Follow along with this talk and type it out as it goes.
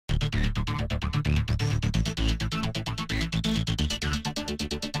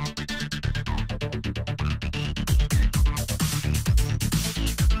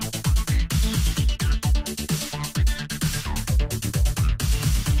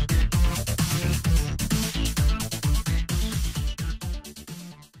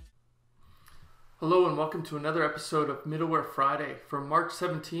Hello and welcome to another episode of Middleware Friday for March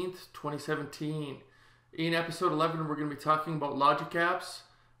 17th, 2017. In episode 11, we're going to be talking about logic apps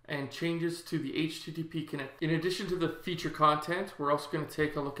and changes to the HTTP connect. In addition to the feature content, we're also going to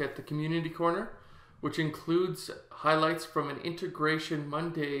take a look at the community corner, which includes highlights from an Integration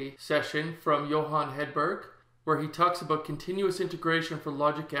Monday session from Johan Hedberg, where he talks about continuous integration for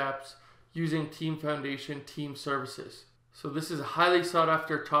logic apps using Team Foundation Team Services. So this is a highly sought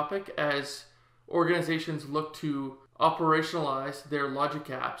after topic as organizations look to operationalize their logic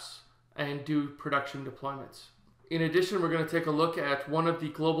apps and do production deployments. In addition, we're going to take a look at one of the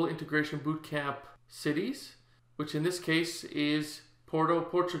Global Integration Bootcamp cities, which in this case is Porto,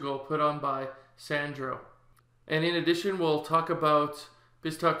 Portugal, put on by Sandro. And in addition, we'll talk about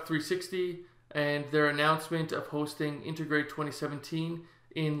biztalk 360 and their announcement of hosting Integrate 2017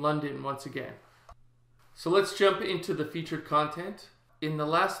 in London once again. So let's jump into the featured content. In the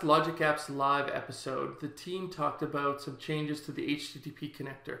last Logic Apps Live episode, the team talked about some changes to the HTTP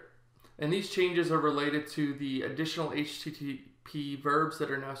connector. And these changes are related to the additional HTTP verbs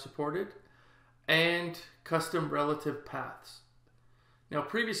that are now supported and custom relative paths. Now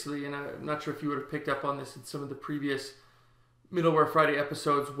previously, and I'm not sure if you would have picked up on this in some of the previous Middleware Friday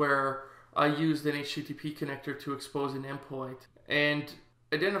episodes where I used an HTTP connector to expose an endpoint and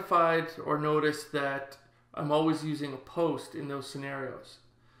identified or noticed that I'm always using a post in those scenarios.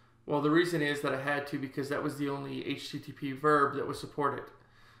 Well, the reason is that I had to because that was the only HTTP verb that was supported.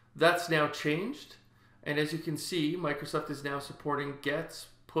 That's now changed, and as you can see, Microsoft is now supporting gets,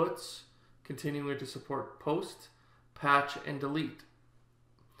 puts, continuing to support post, patch, and delete.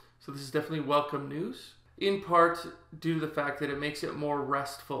 So this is definitely welcome news, in part due to the fact that it makes it more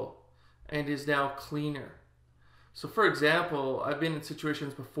restful and is now cleaner. So for example, I've been in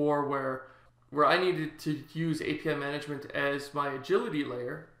situations before where I needed to use API management as my agility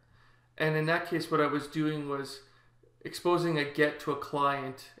layer. And in that case, what I was doing was exposing a get to a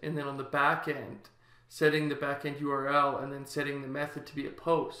client, and then on the back end, setting the backend URL and then setting the method to be a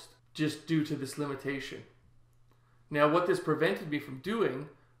post, just due to this limitation. Now, what this prevented me from doing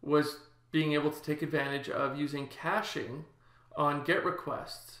was being able to take advantage of using caching on GET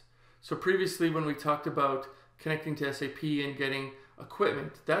requests. So previously, when we talked about connecting to SAP and getting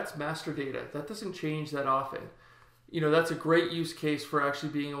equipment, that's master data. That doesn't change that often. That's a great use case for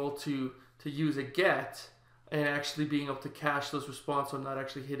actually being able to use a get and actually being able to cache those responses so I'm not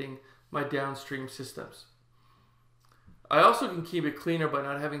actually hitting my downstream systems. I also can keep it cleaner by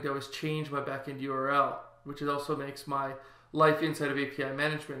not having to always change my backend URL, which also makes my life inside of API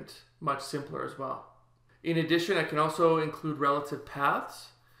management much simpler as well. In addition, I can also include relative paths,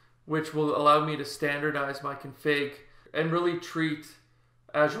 which will allow me to standardize my config and really treat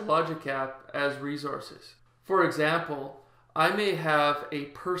Azure Logic App as resources. For example, I may have a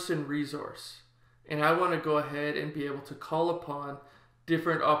person resource and I want to go ahead and be able to call upon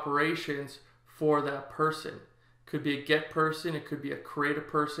different operations for that person. It could be a get person, it could be a create a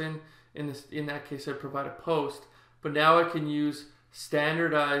person. In that case, I'd provide a post. But now I can use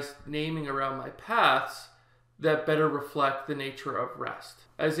standardized naming around my paths that better reflect the nature of REST.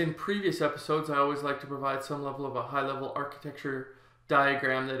 As in previous episodes, I always like to provide some level of a high-level architecture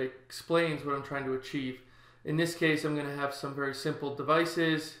diagram that explains what I'm trying to achieve. In this case, I'm going to have some very simple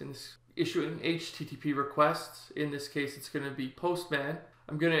devices issuing HTTP requests. In this case, it's going to be Postman.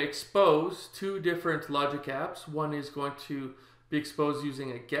 I'm going to expose two different logic apps. One is going to be exposed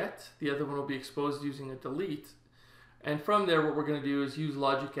using a get. The other one will be exposed using a delete. And from there, what we're going to do is use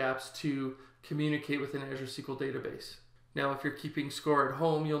logic apps to communicate with an Azure SQL database. Now, if you're keeping score at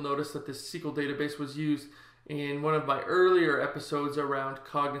home, you'll notice that this SQL database was used in one of my earlier episodes around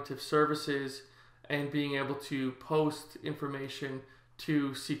cognitive services and being able to post information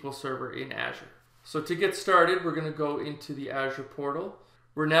to SQL Server in Azure. So to get started, we're going to go into the Azure portal.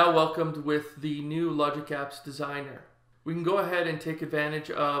 We're now welcomed with the new Logic Apps Designer. We can go ahead and take advantage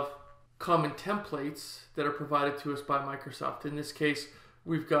of common templates that are provided to us by Microsoft. In this case,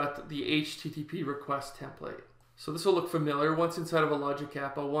 we've got the HTTP request template. So this will look familiar. Once inside of a logic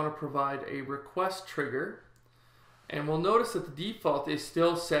app, I'll want to provide a request trigger. And we'll notice that the default is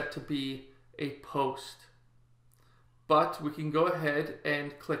still set to be a post. But we can go ahead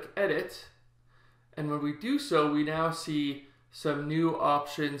and click edit. And when we do so, we now see some new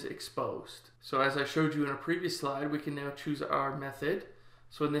options exposed. So as I showed you in a previous slide, we can now choose our method.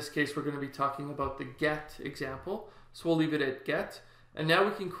 So in this case, we're going to be talking about the get example. So we'll leave it at get. And now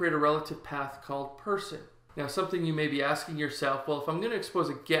we can create a relative path called person. Now, something you may be asking yourself, well, if I'm going to expose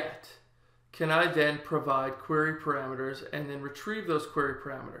a get, can I then provide query parameters and then retrieve those query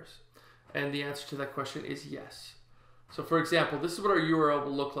parameters? And the answer to that question is yes. So for example, this is what our URL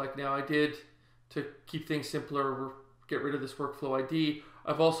will look like now. I did to keep things simpler, get rid of this workflow ID.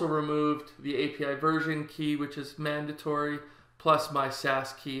 I've also removed the API version key, which is mandatory, plus my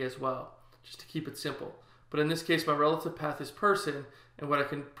SAS key as well, just to keep it simple. But in this case, my relative path is person, and what I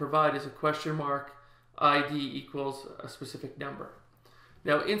can provide is a question mark ID equals a specific number.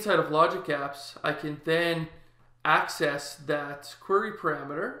 Now inside of Logic Apps, I can then access that query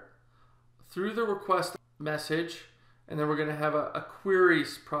parameter through the request message, and then we're going to have a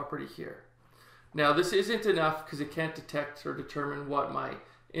queries property here. Now this isn't enough because it can't detect or determine what my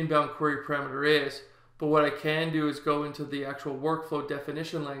inbound query parameter is, but what I can do is go into the actual workflow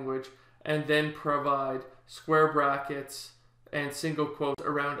definition language and then provide square brackets and single quotes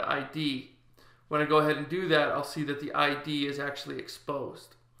around ID. When I go ahead and do that, I'll see that the ID is actually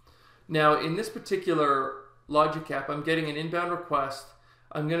exposed. Now in this particular Logic app, I'm getting an inbound request.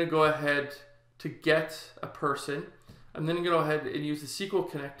 I'm going to go ahead to get a person. I'm then going to go ahead and use the SQL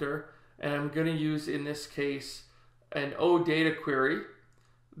connector, and I'm going to use, in this case, an OData query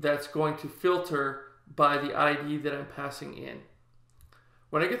that's going to filter by the ID that I'm passing in.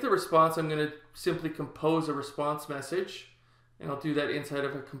 When I get the response, I'm going to simply compose a response message, and I'll do that inside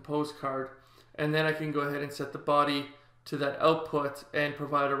of a compose card. And then I can go ahead and set the body to that output and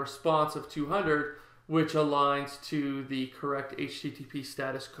provide a response of 200, which aligns to the correct HTTP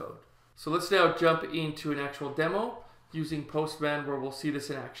status code. So let's now jump into an actual demo using Postman, where we'll see this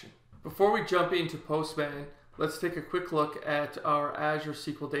in action. Before we jump into Postman, let's take a quick look at our Azure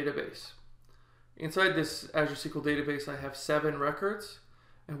SQL database. Inside this Azure SQL database, I have 7 records.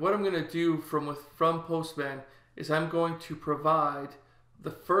 And what I'm going to do from Postman is I'm going to provide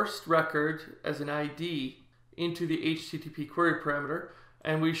the first record as an ID into the HTTP query parameter,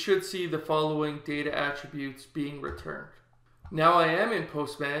 and we should see the following data attributes being returned. Now I am in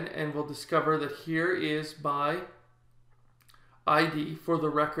Postman, and we'll discover that here is my ID for the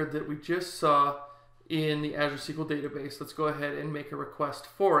record that we just saw in the Azure SQL database. Let's go ahead and make a request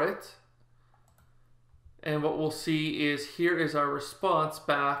for it. And what we'll see is here is our response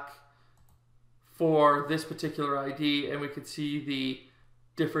back for this particular ID, and we can see the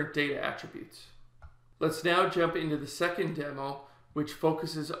different data attributes. Let's now jump into the second demo, which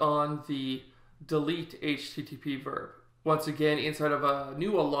focuses on the delete HTTP verb. Once again, inside of a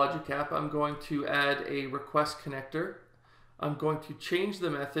new Logic app, I'm going to add a request connector. I'm going to change the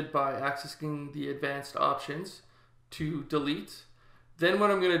method by accessing the advanced options to delete. Then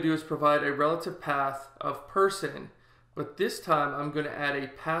what I'm going to do is provide a relative path of person, but this time I'm going to add a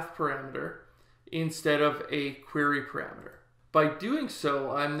path parameter instead of a query parameter. By doing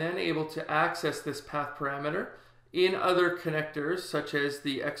so, I'm then able to access this path parameter in other connectors, such as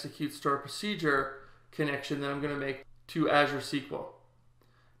the execute store procedure connection that I'm going to make to Azure SQL.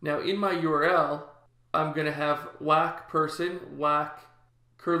 Now in my URL, I'm going to have whack person, whack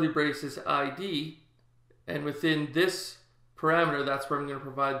curly braces ID, and within this parameter, that's where I'm going to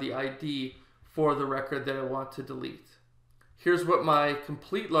provide the ID for the record that I want to delete. Here's what my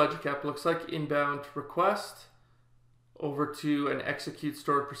complete Logic app looks like: inbound request over to an execute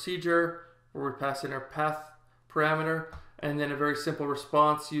stored procedure where we pass in our path parameter, and then a very simple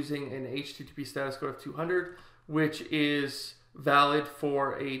response using an HTTP status code of 200, which is valid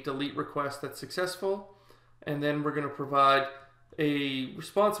for a delete request that's successful. And then we're going to provide a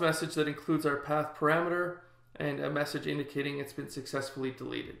response message that includes our path parameter and a message indicating it's been successfully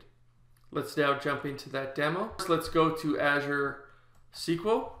deleted. Let's now jump into that demo. First, let's go to Azure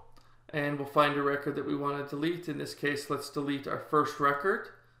SQL, and we'll find a record that we want to delete. In this case, let's delete our first record.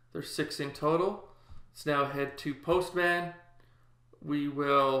 There's 6 in total. Let's now head to Postman. We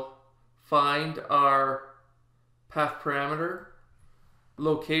will find our path parameter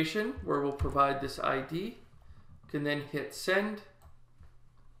location where we'll provide this ID. You can then hit send.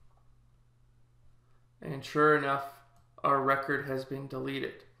 And sure enough, our record has been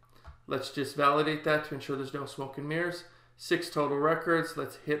deleted. Let's just validate that to ensure there's no smoke and mirrors. 6 total records.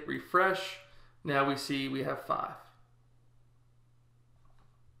 Let's hit refresh. Now we see we have 5.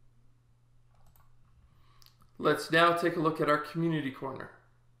 Let's now take a look at our community corner.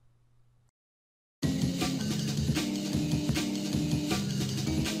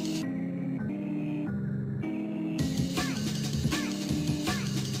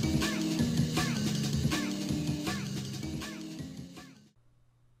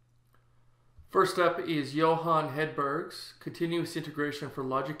 First up is Johan Hedberg's continuous integration for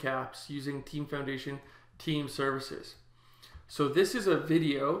Logic Apps using Team Foundation Team Services. So this is a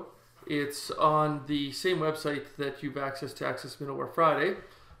video. It's on the same website that you've access to Access Middleware Friday.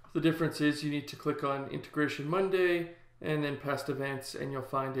 The difference is you need to click on Integration Monday and then Past Events, and you'll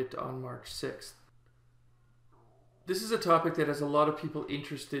find it on March 6th. This is a topic that has a lot of people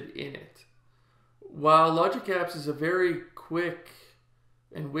interested in it. While Logic Apps is a very quick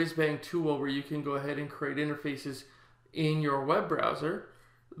and whiz-bang tool where you can go ahead and create interfaces in your web browser,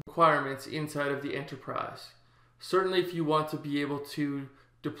 requirements inside of the enterprise. Certainly if you want to be able to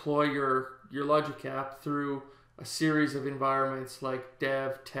deploy your Logic app through a series of environments like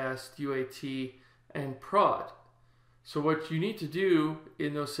dev, test, UAT, and prod. So what you need to do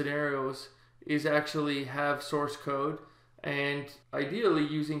in those scenarios is actually have source code, and ideally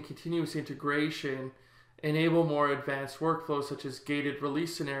using continuous integration, enable more advanced workflows such as gated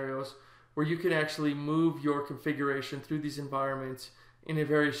release scenarios where you can actually move your configuration through these environments in a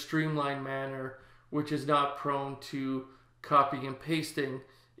very streamlined manner, which is not prone to copying and pasting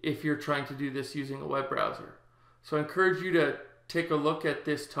if you're trying to do this using a web browser. So I encourage you to take a look at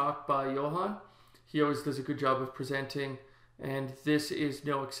this talk by Johan. He always does a good job of presenting, and this is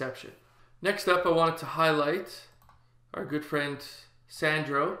no exception. Next up, I wanted to highlight our good friend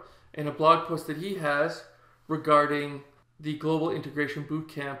Sandro and a blog post that he has regarding the Global Integration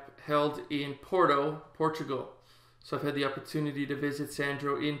Bootcamp held in Porto, Portugal. So I've had the opportunity to visit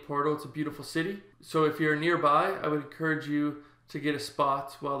Sandro in Porto. It's a beautiful city. So if you're nearby, I would encourage you to get a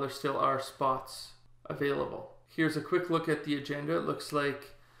spot while there still are spots available. Here's a quick look at the agenda. It looks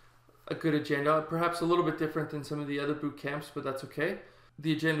like a good agenda, perhaps a little bit different than some of the other boot camps, but that's okay.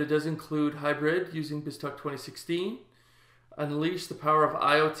 The agenda does include hybrid using biztalk 2016, unleash the power of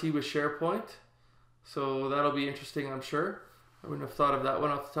IoT with SharePoint. So that'll be interesting, I'm sure. I wouldn't have thought of that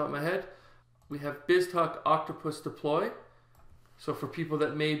one off the top of my head. We have biztalk Octopus deploy. So for people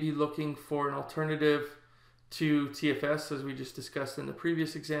that may be looking for an alternative to TFS, as we just discussed in the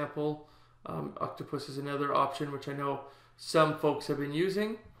previous example, Octopus is another option which I know some folks have been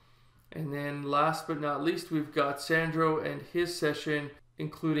using. And then last but not least, we've got Sandro and his session,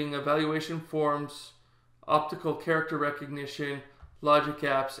 including evaluation forms, optical character recognition, Logic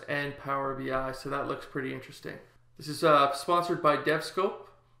Apps, and Power BI. So that looks pretty interesting. This is sponsored by DevScope.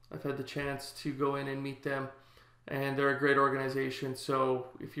 I've had the chance to go in and meet them, and they're a great organization. So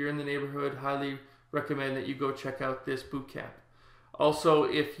if you're in the neighborhood, highly recommend that you go check out this bootcamp. Also,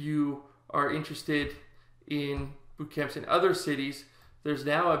 if you are interested in bootcamps in other cities, there's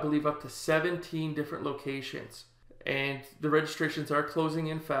now, I believe, up to 17 different locations, and the registrations are closing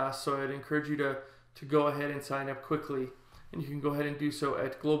in fast. So I'd encourage you to go ahead and sign up quickly, and you can go ahead and do so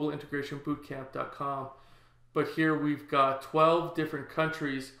at globalintegrationbootcamp.com. But here we've got 12 different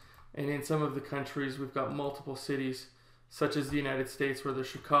countries, and in some of the countries we've got multiple cities, such as the United States, where there's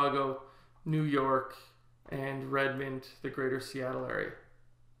Chicago, New York, and Redmond, the greater Seattle area.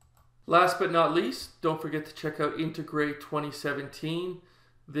 Last but not least, don't forget to check out Integrate 2017.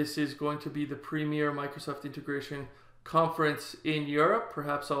 This is going to be the premier Microsoft integration conference in Europe,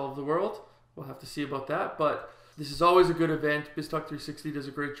 perhaps all of the world. We'll have to see about that, but this is always a good event. biztalk 360 does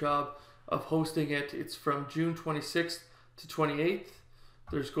a great job of hosting it. It's from June 26th to 28th.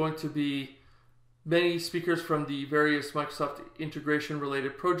 There's going to be many speakers from the various Microsoft integration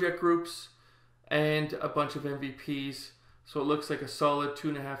related project groups and a bunch of MVPs. So it looks like a solid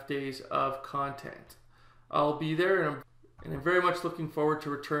 2.5 days of content. I'll be there, and I'm very much looking forward to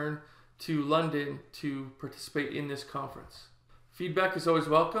return to London to participate in this conference. Feedback is always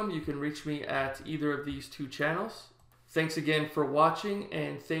welcome. You can reach me at either of these two channels. Thanks again for watching,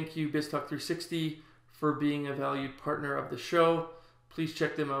 and thank you biztalk 360 for being a valued partner of the show. Please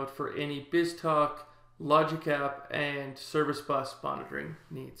check them out for any biztalk, Logic App, and Service Bus monitoring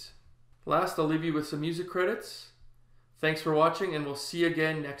needs. Last, I'll leave you with some music credits. Thanks for watching, and we'll see you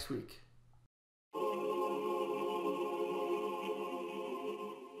again next week.